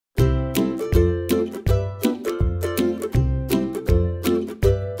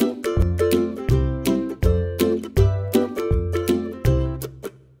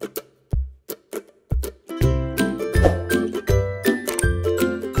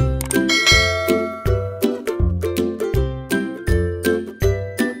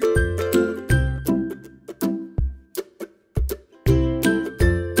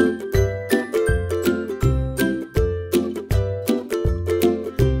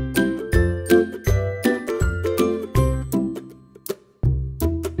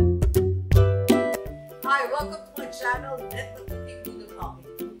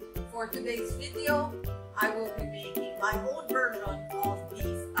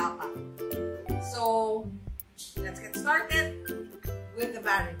started with the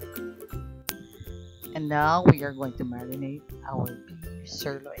marinade. And now, we are going to marinate our beef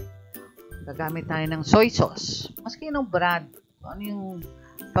sirloin. Gagamit tayo ng soy sauce. Maski ng brand. Ano yung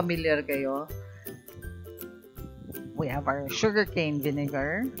familiar kayo? We have our sugarcane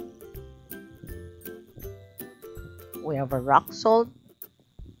vinegar. We have a rock salt.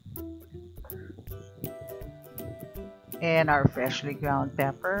 And our freshly ground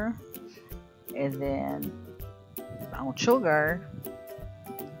pepper. And then, brown sugar.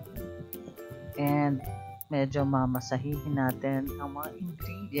 And medyo mamasahihin natin ang mga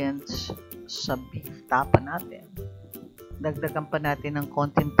ingredients sa beef tapa natin. Dagdagan pa natin ng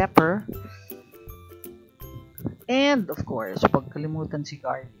konting pepper. And of course, huwag kalimutan si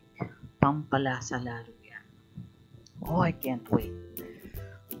garlic. Pampalasa lalo yan. Oh, I can't wait.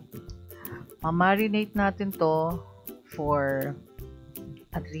 Mamarinate natin to for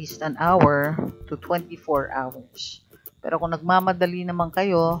at least an hour to 24 hours. Pero kung nagmamadali naman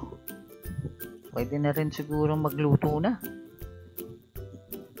kayo, pwede na rin siguro magluto na.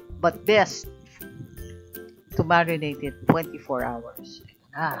 But best to marinate it 24 hours. Ito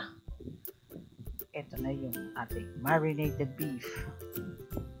na. Ito na yung ating marinated beef.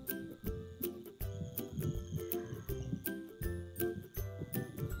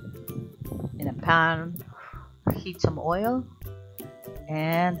 In a pan, heat some oil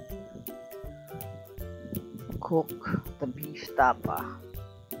and cook the beef tapa.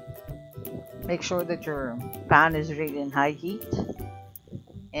 Make sure that your pan is really in high heat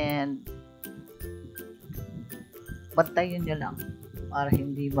and bantayan nyo lang para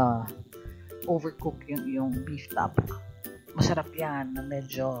hindi overcook yung beef tapa. Masarap yan na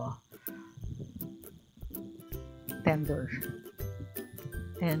medyo tender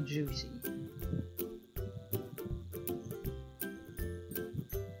and juicy.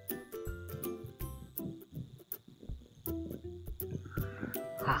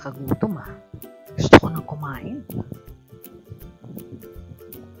 Kakagutom ah. Gusto ko nang kumain.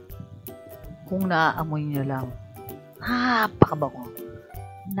 Kung naaamoy nyo lang, napakabango.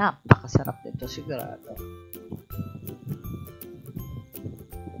 Napakasarap nito sigurado.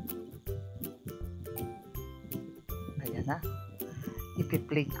 Ayan na.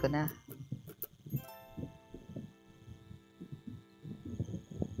 Ipi-plate ko na.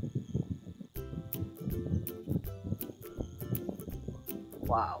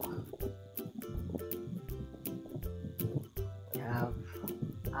 Wow. We have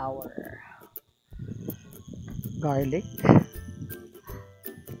our garlic.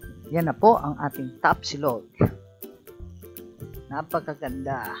 Yan na po ang ating tapsilog.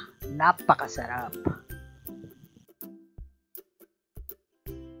 Napakaganda. Napakasarap.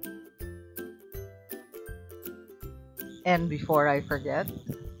 And before I forget,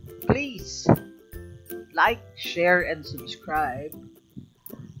 please like, share, and subscribe.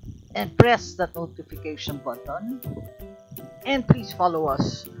 And press that notification button. And please follow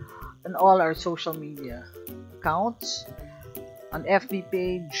us on all our social media accounts. On FB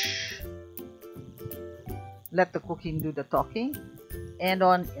page, Let the Cooking Do the Talking. And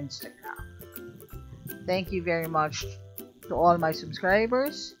on Instagram. Thank you very much to all my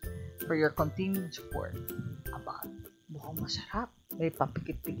subscribers for your continued support. Aba, mukhang masarap. May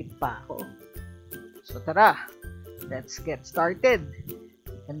papikit-pikit pa ako. So tara, let's get started.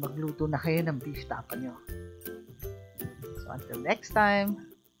 And magluto na kayo ng beef tapa nyo. So until next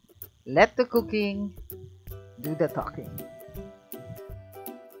time, let the cooking do the talking.